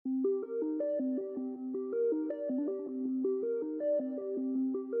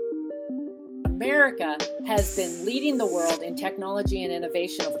America has been leading the world in technology and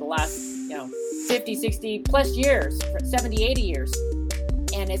innovation over the last 50, 60 plus years, 70, 80 years.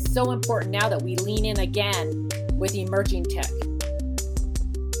 And it's so important now that we lean in again with emerging tech.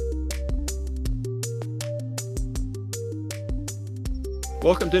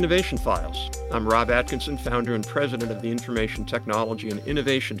 Welcome to Innovation Files. I'm Rob Atkinson, founder and president of the Information Technology and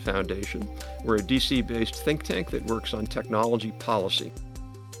Innovation Foundation. We're a DC-based think tank that works on technology policy.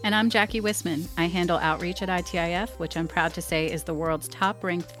 And I'm Jackie Wisman. I handle outreach at ITIF, which I'm proud to say is the world's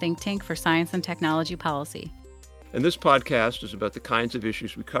top-ranked think tank for science and technology policy. And this podcast is about the kinds of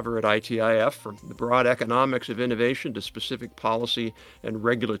issues we cover at ITIF, from the broad economics of innovation to specific policy and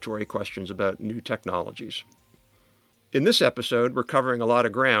regulatory questions about new technologies. In this episode, we're covering a lot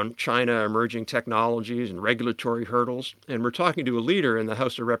of ground: China, emerging technologies, and regulatory hurdles. And we're talking to a leader in the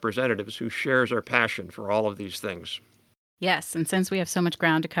House of Representatives who shares our passion for all of these things. Yes, and since we have so much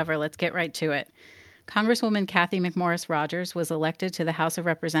ground to cover, let's get right to it. Congresswoman Cathy McMorris Rodgers was elected to the House of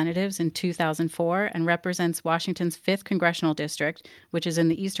Representatives in 2004 and represents Washington's 5th Congressional District, which is in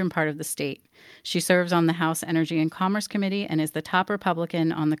the eastern part of the state. She serves on the House Energy and Commerce Committee and is the top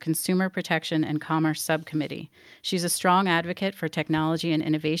Republican on the Consumer Protection and Commerce Subcommittee. She's a strong advocate for technology and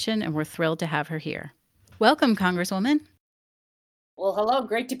innovation, and we're thrilled to have her here. Welcome, Congresswoman. Well, hello.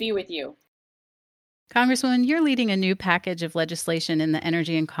 Great to be with you. Congresswoman, you're leading a new package of legislation in the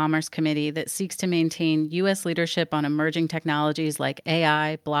Energy and Commerce Committee that seeks to maintain U.S. leadership on emerging technologies like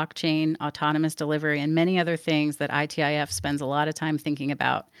AI, blockchain, autonomous delivery, and many other things that ITIF spends a lot of time thinking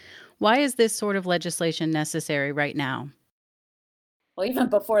about. Why is this sort of legislation necessary right now? Well, even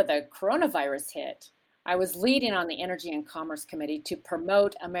before the coronavirus hit, I was leading on the Energy and Commerce Committee to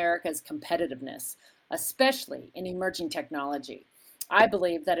promote America's competitiveness, especially in emerging technology. I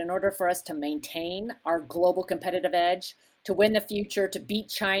believe that in order for us to maintain our global competitive edge, to win the future, to beat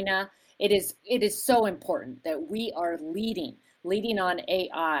China, it is so important that we are leading on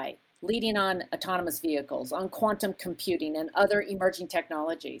AI, leading on autonomous vehicles, on quantum computing and other emerging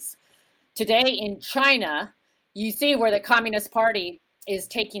technologies. Today in China, you see where the Communist Party is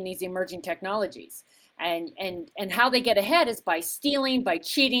taking these emerging technologies. And how they get ahead is by stealing, by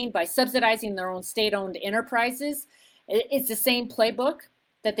cheating, by subsidizing their own state-owned enterprises. It's the same playbook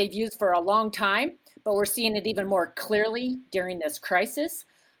that they've used for a long time, but we're seeing it even more clearly during this crisis.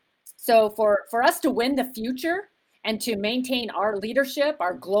 So for us to win the future and to maintain our leadership,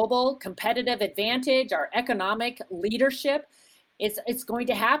 our global competitive advantage, our economic leadership, it's going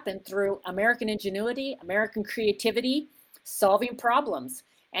to happen through American ingenuity, American creativity, solving problems,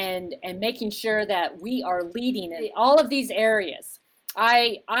 and making sure that we are leading in all of these areas.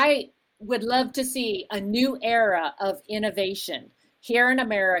 I would love to see a new era of innovation here in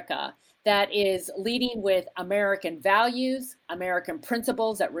America that is leading with American values, American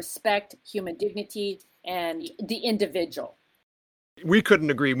principles that respect human dignity and the individual. We couldn't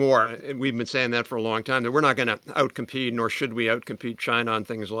agree more, and we've been saying that for a long time, that we're not going to outcompete, nor should we outcompete China on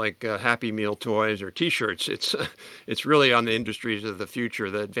things like Happy Meal toys or T-shirts. It's really on the industries of the future,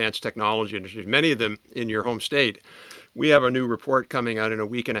 the advanced technology industries, many of them in your home state. We have a new report coming out in a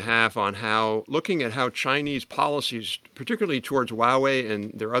week and a half on looking at how Chinese policies, particularly towards Huawei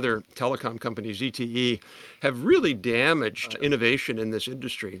and their other telecom company, ZTE, have really damaged innovation in this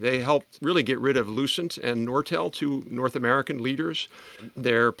industry. They helped really get rid of Lucent and Nortel, two North American leaders.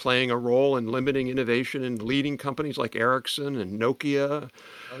 They're playing a role in limiting innovation in leading companies like Ericsson and Nokia.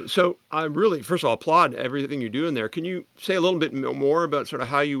 So I really, first of all, applaud everything you're doing there. Can you say a little bit more about sort of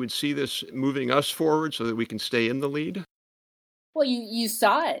how you would see this moving us forward so that we can stay in the lead? Well, you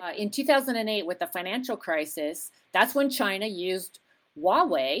saw it in 2008 with the financial crisis. That's when China used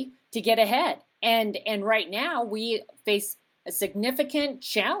Huawei to get ahead. And right now we face a significant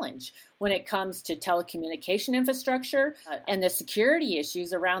challenge when it comes to telecommunication infrastructure and the security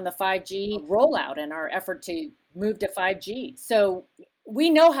issues around the 5G rollout and our effort to move to 5G. So we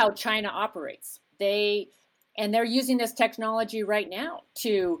know how China operates. They're using this technology right now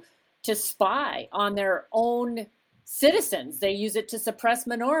to spy on their own citizens. They use it to suppress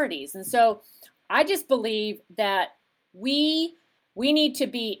minorities. And so I just believe that we need to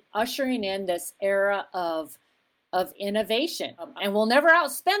be ushering in this era of innovation. And we'll never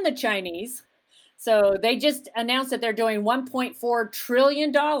outspend the Chinese. So they just announced that they're doing $1.4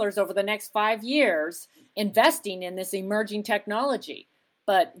 trillion over the next 5 years investing in this emerging technology.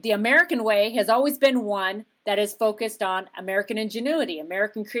 But the American way has always been one that is focused on American ingenuity,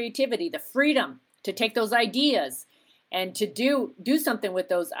 American creativity, the freedom to take those ideas and to do something with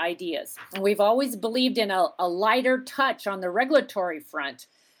those ideas. And we've always believed in a lighter touch on the regulatory front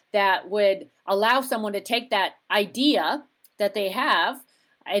that would allow someone to take that idea that they have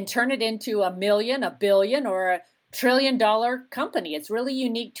and turn it into a million, a billion, or a $1 trillion company. It's really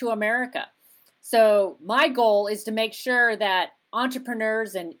unique to America. So my goal is to make sure that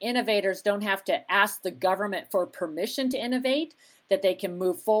entrepreneurs and innovators don't have to ask the government for permission to innovate, that they can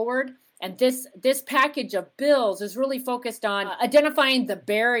move forward. And this package of bills is really focused on identifying the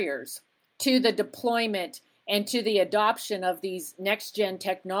barriers to the deployment and to the adoption of these next-gen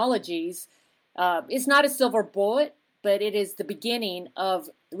technologies. It's not a silver bullet, but it is the beginning of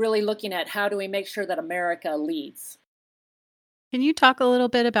really looking at how do we make sure that America leads. Can you talk a little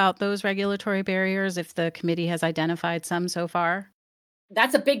bit about those regulatory barriers, if the committee has identified some so far?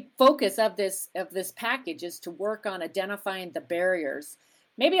 That's a big focus of this package, is to work on identifying the barriers.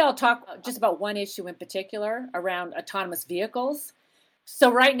 Maybe I'll talk just about one issue in particular around autonomous vehicles. So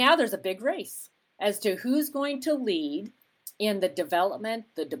right now there's a big race as to who's going to lead in the development,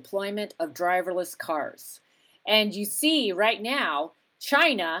 the deployment of driverless cars. And you see right now,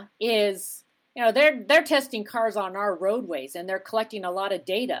 China is, they're testing cars on our roadways, and they're collecting a lot of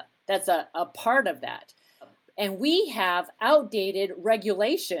data. That's a part of that. And we have outdated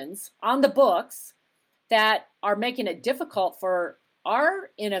regulations on the books that are making it difficult for our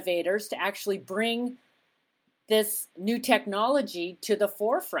innovators to actually bring this new technology to the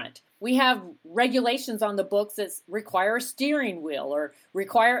forefront. We have regulations on the books that require a steering wheel or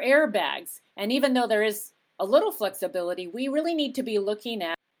require airbags. And even though there is a little flexibility, we really need to be looking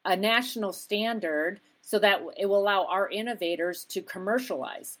at a national standard so that it will allow our innovators to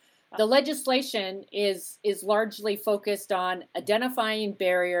commercialize. The legislation is largely focused on identifying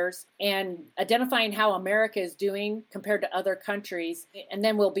barriers and identifying how America is doing compared to other countries, and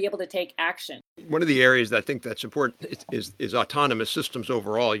then we'll be able to take action. One of the areas that I think that's important is autonomous systems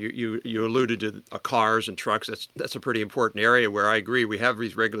overall. You alluded to cars and trucks. That's a pretty important area where I agree we have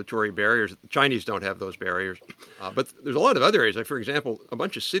these regulatory barriers. The Chinese don't have those barriers. But there's a lot of other areas. Like, for example, a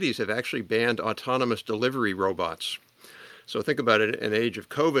bunch of cities have actually banned autonomous delivery robots. So think about it, in an age of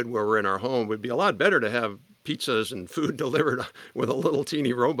COVID where we're in our home, it would be a lot better to have pizzas and food delivered with a little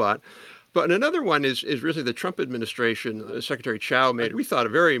teeny robot. But another one is really the Trump administration. Secretary Chao made, we thought, a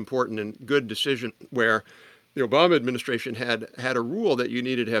very important and good decision where the Obama administration had a rule that you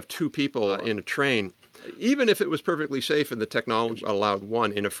needed to have two people in a train, even if it was perfectly safe and the technology allowed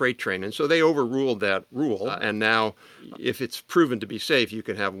one in a freight train. And so they overruled that rule. And now, if it's proven to be safe, you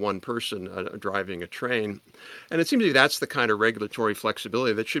can have one person driving a train. And it seems to me that's the kind of regulatory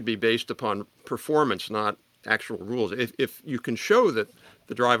flexibility that should be based upon performance, not actual rules. If you can show that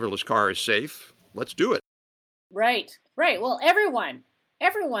the driverless car is safe, let's do it. Right. Well,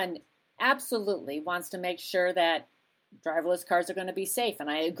 everyone absolutely wants to make sure that driverless cars are going to be safe. And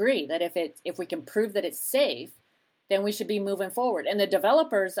I agree that if we can prove that it's safe, then we should be moving forward. And the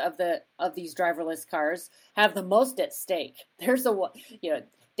developers of these driverless cars have the most at stake. They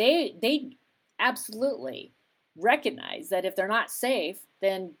absolutely recognize that if they're not safe,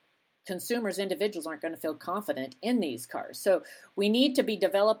 then consumers, individuals aren't going to feel confident in these cars. So we need to be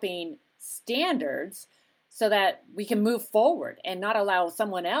developing standards so that we can move forward and not allow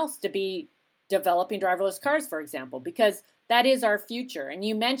someone else to be developing driverless cars, for example, because that is our future. And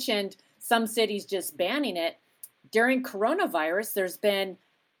you mentioned some cities just banning it. During coronavirus, there's been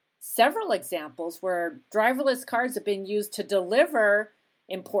several examples where driverless cars have been used to deliver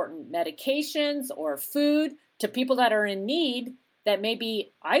important medications or food to people that are in need, that may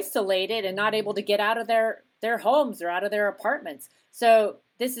be isolated and not able to get out of their homes or out of their apartments. So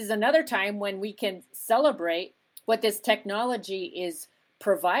this is another time when we can celebrate what this technology is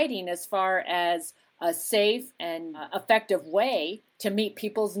providing as far as a safe and effective way to meet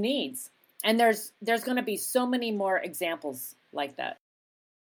people's needs. And there's going to be so many more examples like that.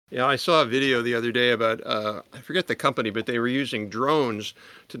 Yeah, I saw a video the other day about, I forget the company, but they were using drones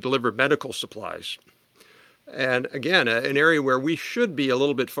to deliver medical supplies. And again, an area where we should be a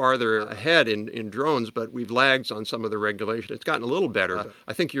little bit farther ahead in drones, but we've lagged on some of the regulation. It's gotten a little better.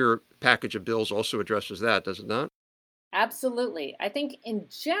 I think your package of bills also addresses that, does it not? Absolutely. I think in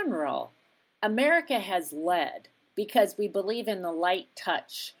general, America has led because we believe in the light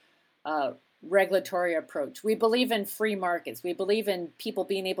touch regulatory approach. We believe in free markets. We believe in people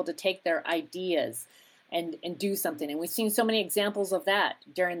being able to take their ideas and do something. And we've seen so many examples of that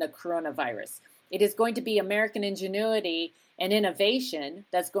during the coronavirus. It is going to be American ingenuity and innovation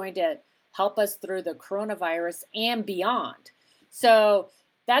that's going to help us through the coronavirus and beyond. So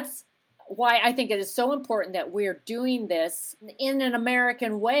that's why I think it is so important that we're doing this in an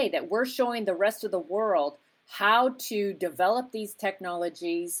American way, that we're showing the rest of the world how to develop these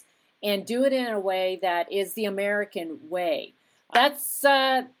technologies and do it in a way that is the American way. That's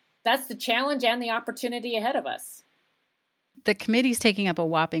the challenge and the opportunity ahead of us. The committee's taking up a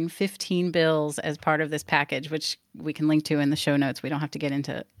whopping 15 bills as part of this package, which we can link to in the show notes. We don't have to get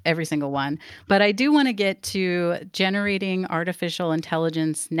into every single one. But I do want to get to Generating Artificial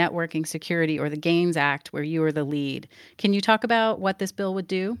Intelligence Networking Security, or the GAINS Act, where you are the lead. Can you talk about what this bill would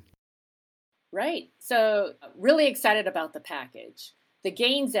do? Right. So really excited about the package. The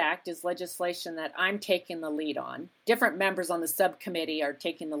GAINS Act is legislation that I'm taking the lead on. Different members on the subcommittee are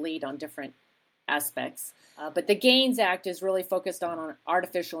taking the lead on different aspects. But the GAINS Act is really focused on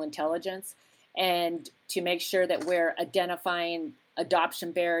artificial intelligence and to make sure that we're identifying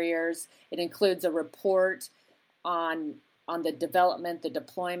adoption barriers. It includes a report on the development, the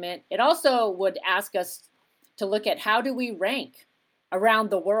deployment. It also would ask us to look at how do we rank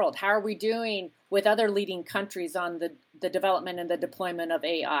around the world? How are we doing with other leading countries on the development and the deployment of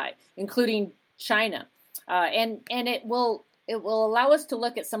AI, including China? And it will allow us to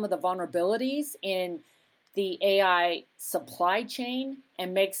look at some of the vulnerabilities in the AI supply chain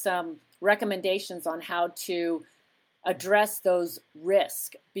and make some recommendations on how to address those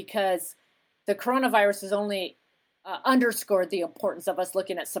risks, because the coronavirus has only underscored the importance of us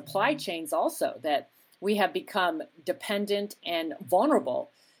looking at supply chains also, that we have become dependent and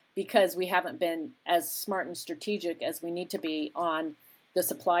vulnerable because we haven't been as smart and strategic as we need to be on the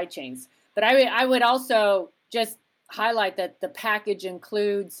supply chains. But I would also just highlight that the package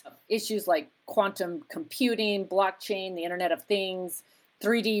includes issues like quantum computing, blockchain, the Internet of Things,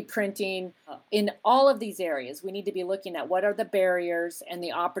 3D printing. In all of these areas, we need to be looking at what are the barriers and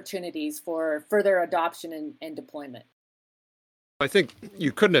the opportunities for further adoption and deployment. I think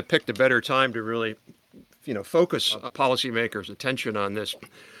you couldn't have picked a better time to really, focus policymakers' attention on this.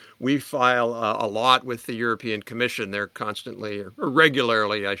 We file a lot with the European Commission. They're constantly, or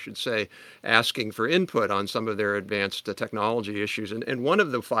regularly, I should say, asking for input on some of their advanced technology issues. And one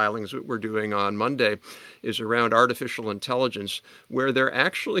of the filings that we're doing on Monday is around artificial intelligence, where they're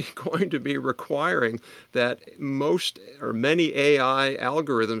actually going to be requiring that most or many AI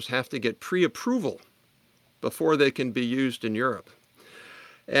algorithms have to get pre-approval before they can be used in Europe.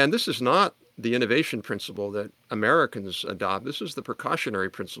 And this is not the innovation principle that Americans adopt. This is the precautionary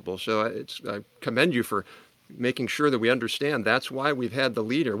principle. So I commend you for making sure that we understand that's why we've had the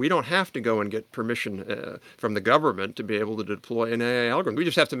leader. We don't have to go and get permission from the government to be able to deploy an AI algorithm. We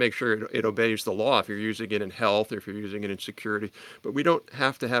just have to make sure it obeys the law if you're using it in health or if you're using it in security. But we don't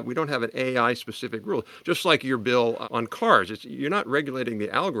have an AI specific rule. Just like your bill on cars, you're not regulating the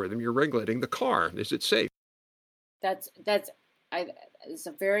algorithm, you're regulating the car. Is it safe? It's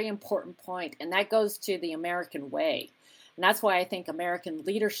a very important point, and that goes to the American way. And that's why I think American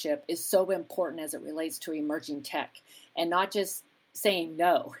leadership is so important as it relates to emerging tech, and not just saying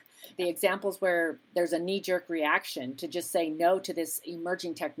no. The examples where there's a knee-jerk reaction to just say no to this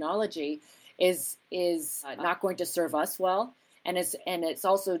emerging technology is not going to serve us well, and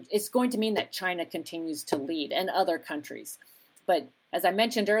it's going to mean that China continues to lead and other countries. But as I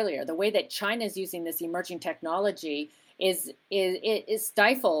mentioned earlier, the way that China is using this emerging technology it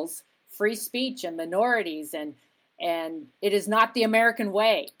stifles free speech and minorities, and it is not the American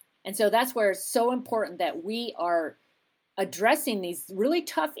way. And so that's where it's so important that we are addressing these really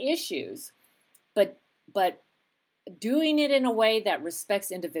tough issues, but doing it in a way that respects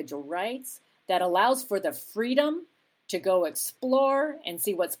individual rights, that allows for the freedom to go explore and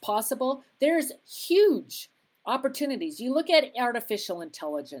see what's possible. There's huge opportunities. You look at artificial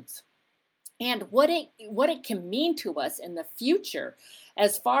intelligence and what it can mean to us in the future,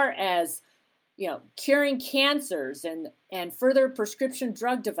 as far as curing cancers and further prescription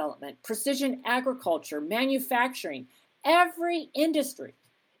drug development, precision agriculture, manufacturing. Every industry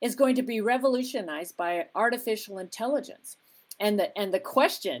is going to be revolutionized by artificial intelligence. And the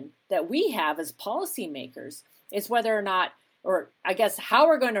question that we have as policymakers is whether or not, or I guess how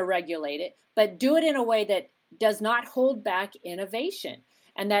we're going to regulate it, but do it in a way that does not hold back innovation,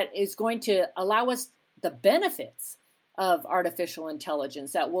 and that is going to allow us the benefits of artificial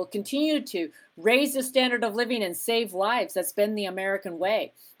intelligence that will continue to raise the standard of living and save lives. That's been the American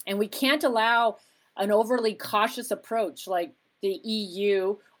way. And we can't allow an overly cautious approach like the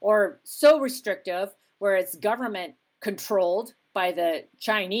EU, or so restrictive where it's government controlled by the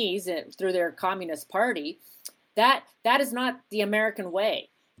Chinese through their Communist Party. That is not the American way.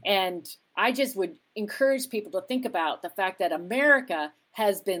 And I just would encourage people to think about the fact that America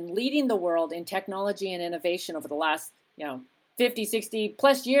has been leading the world in technology and innovation over the last 50, 60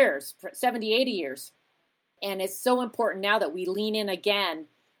 plus years, 70, 80 years. And it's so important now that we lean in again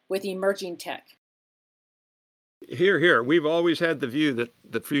with emerging tech. Here. We've always had the view that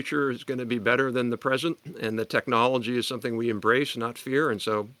the future is going to be better than the present, and the technology is something we embrace, not fear. And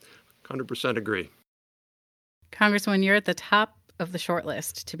so 100% agree. Congresswoman, you're at the top of the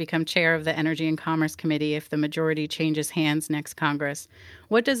shortlist to become chair of the Energy and Commerce Committee if the majority changes hands next Congress.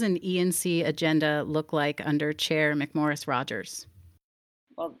 What does an ENC agenda look like under Chair McMorris Rodgers?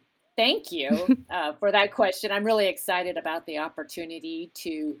 Well, thank you for that question. I'm really excited about the opportunity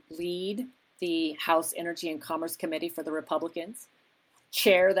to lead the House Energy and Commerce Committee for the Republicans,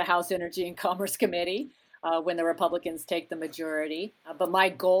 chair the House Energy and Commerce Committee when the Republicans take the majority. But my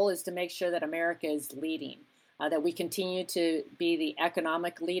goal is to make sure that America is leading, that we continue to be the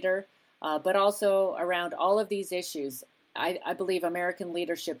economic leader, but also around all of these issues. I believe American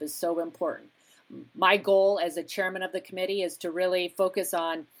leadership is so important. My goal as a chairman of the committee is to really focus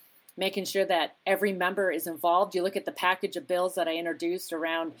on making sure that every member is involved. You look at the package of bills that I introduced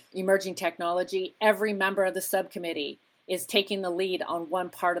around emerging technology, every member of the subcommittee is taking the lead on one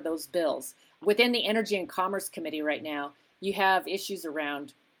part of those bills. Within the Energy and Commerce Committee right now, you have issues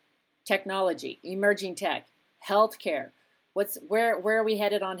around technology, emerging tech, healthcare. Where are we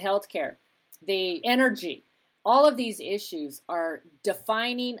headed on healthcare? The energy. All of these issues are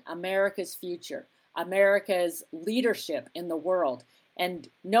defining America's future, America's leadership in the world. And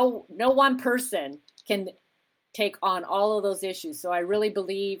no one person can take on all of those issues. So I really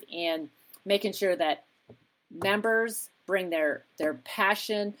believe in making sure that members bring their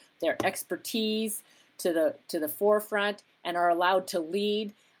passion, their expertise to the forefront and are allowed to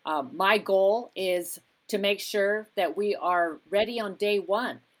lead. My goal is to make sure that we are ready on day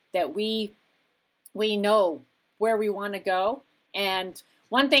one, that we know where we want to go. And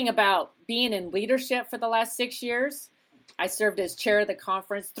one thing about being in leadership for the last 6 years, I served as chair of the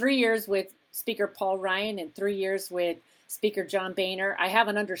conference, 3 years with Speaker Paul Ryan and 3 years with Speaker John Boehner. I have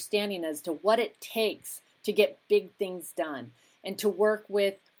an understanding as to what it takes to get big things done and to work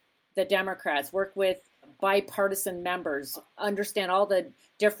with the Democrats, work with bipartisan members, understand all the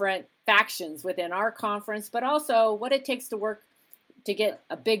different factions within our conference, but also what it takes to work to get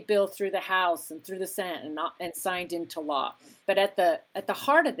a big bill through the House and through the Senate and signed into law. But at the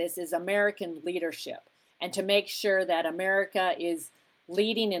heart of this is American leadership, and to make sure that America is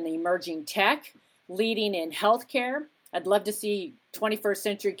leading in the emerging tech, leading in healthcare. I'd love to see 21st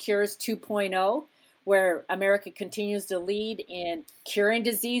Century Cures 2.0, where America continues to lead in curing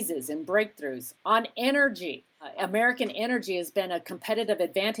diseases and breakthroughs. On energy, American energy has been a competitive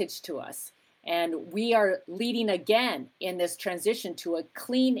advantage to us. And we are leading again in this transition to a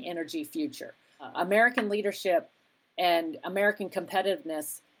clean energy future. American leadership and American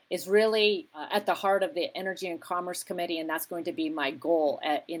competitiveness is really at the heart of the Energy and Commerce Committee, and that's going to be my goal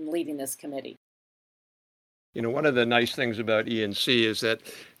in leading this committee. You know, one of the nice things about ENC is that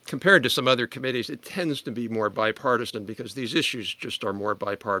compared to some other committees, it tends to be more bipartisan because these issues just are more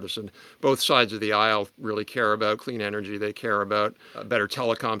bipartisan. Both sides of the aisle really care about clean energy. They care about a better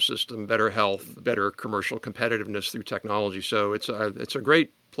telecom system, better health, better commercial competitiveness through technology. So it's a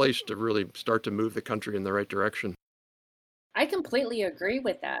great place to really start to move the country in the right direction. I completely agree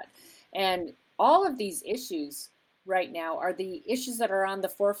with that. And all of these issues right now are the issues that are on the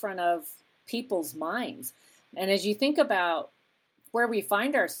forefront of people's minds. And as you think about where we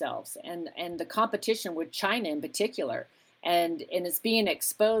find ourselves and the competition with China in particular, and it's being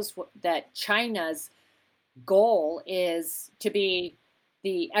exposed that China's goal is to be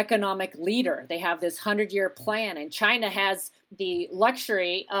the economic leader. They have this 100-year plan, and China has the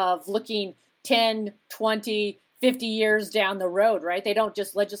luxury of looking 10, 20, 50 years down the road, right? They don't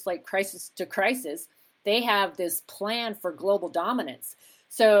just legislate crisis to crisis. They have this plan for global dominance.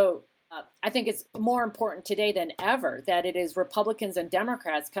 So I think it's more important today than ever that it is Republicans and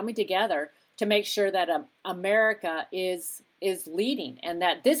Democrats coming together to make sure that America is leading, and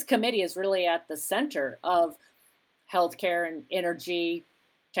that this committee is really at the center of healthcare and energy,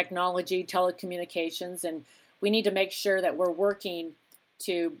 technology, telecommunications, and we need to make sure that we're working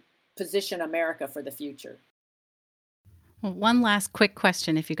to position America for the future. Well, one last quick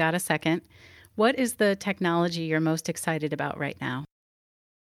question, if you got a second. What is the technology you're most excited about right now?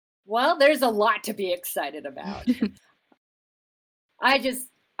 Well, there's a lot to be excited about.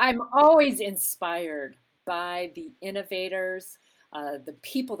 I'm always inspired by the innovators, the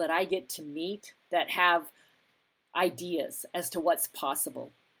people that I get to meet that have ideas as to what's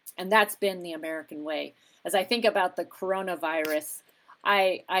possible. And that's been the American way. As I think about the coronavirus,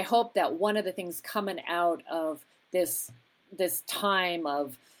 I hope that one of the things coming out of this time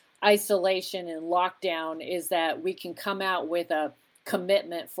of isolation and lockdown is that we can come out with a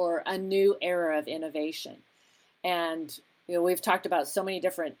commitment for a new era of innovation. And we've talked about so many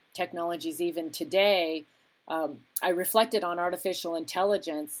different technologies even today. I reflected on artificial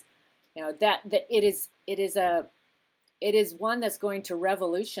intelligence, that it is one that's going to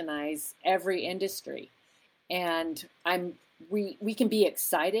revolutionize every industry. And we can be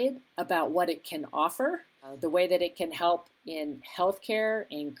excited about what it can offer, the way that it can help in healthcare,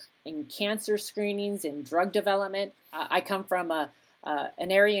 in cancer screenings, in drug development. I come from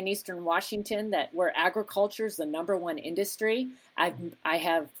an area in Eastern Washington where agriculture is the number one industry. I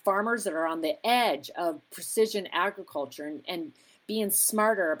have farmers that are on the edge of precision agriculture and being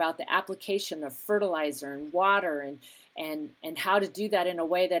smarter about the application of fertilizer and water and how to do that in a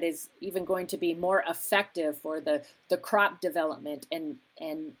way that is even going to be more effective for the crop development and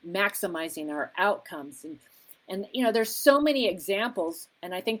maximizing our outcomes. And there's so many examples,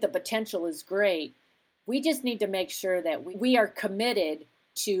 and I think the potential is great. We just need to make sure that we are committed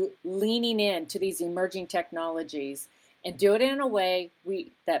to leaning into these emerging technologies and do it in a way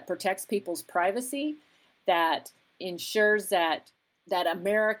that protects people's privacy, that ensures that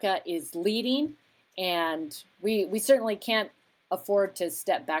America is leading, and we certainly can't afford to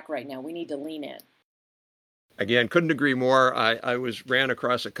step back right now. We need to lean in. Again, couldn't agree more. I ran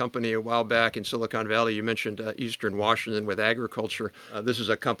across a company a while back in Silicon Valley. You mentioned Eastern Washington with agriculture. This is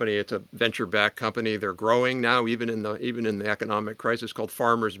a company. It's a venture-backed company. They're growing now, even in the economic crisis, called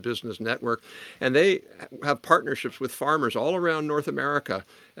Farmers Business Network, and they have partnerships with farmers all around North America.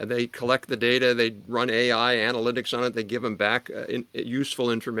 They collect the data. They run AI analytics on it. They give them back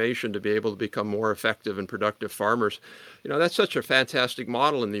useful information to be able to become more effective and productive farmers. That's such a fantastic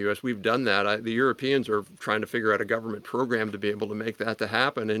model in the U.S. We've done that. The Europeans are trying to figure out a government program to be able to make that to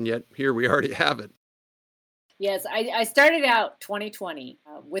happen, and yet here we already have it. Yes, I started out 2020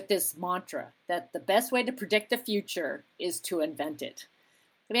 with this mantra that the best way to predict the future is to invent it.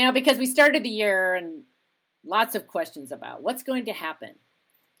 Because we started the year and lots of questions about what's going to happen.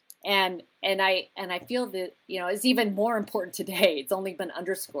 And I feel that, it's even more important today. It's only been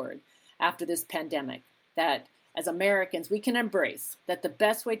underscored after this pandemic that as Americans, we can embrace that the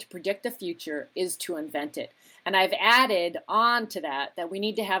best way to predict the future is to invent it. And I've added on to that we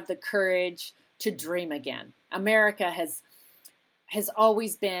need to have the courage to dream again. America has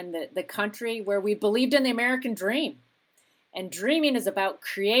always been the country where we believed in the American dream. And dreaming is about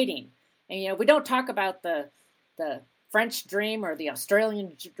creating. And, we don't talk about the French dream or the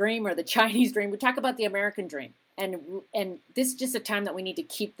Australian dream or the Chinese dream. We talk about the American dream. And this is just a time that we need to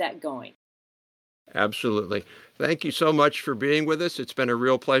keep that going. Absolutely. Thank you so much for being with us. It's been a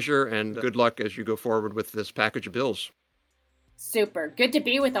real pleasure, and good luck as you go forward with this package of bills. Super. Good to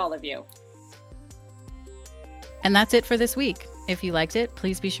be with all of you. And that's it for this week. If you liked it,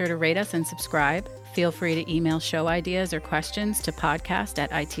 please be sure to rate us and subscribe. Feel free to email show ideas or questions to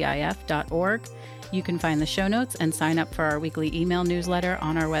podcast@itif.org. You can find the show notes and sign up for our weekly email newsletter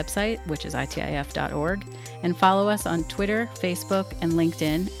on our website, which is itif.org, and follow us on Twitter, Facebook, and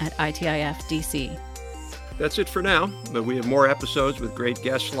LinkedIn at ITIFDC. That's it for now, but we have more episodes with great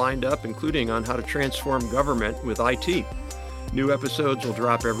guests lined up, including on how to transform government with IT. New episodes will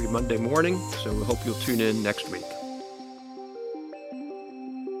drop every Monday morning, so we hope you'll tune in next week.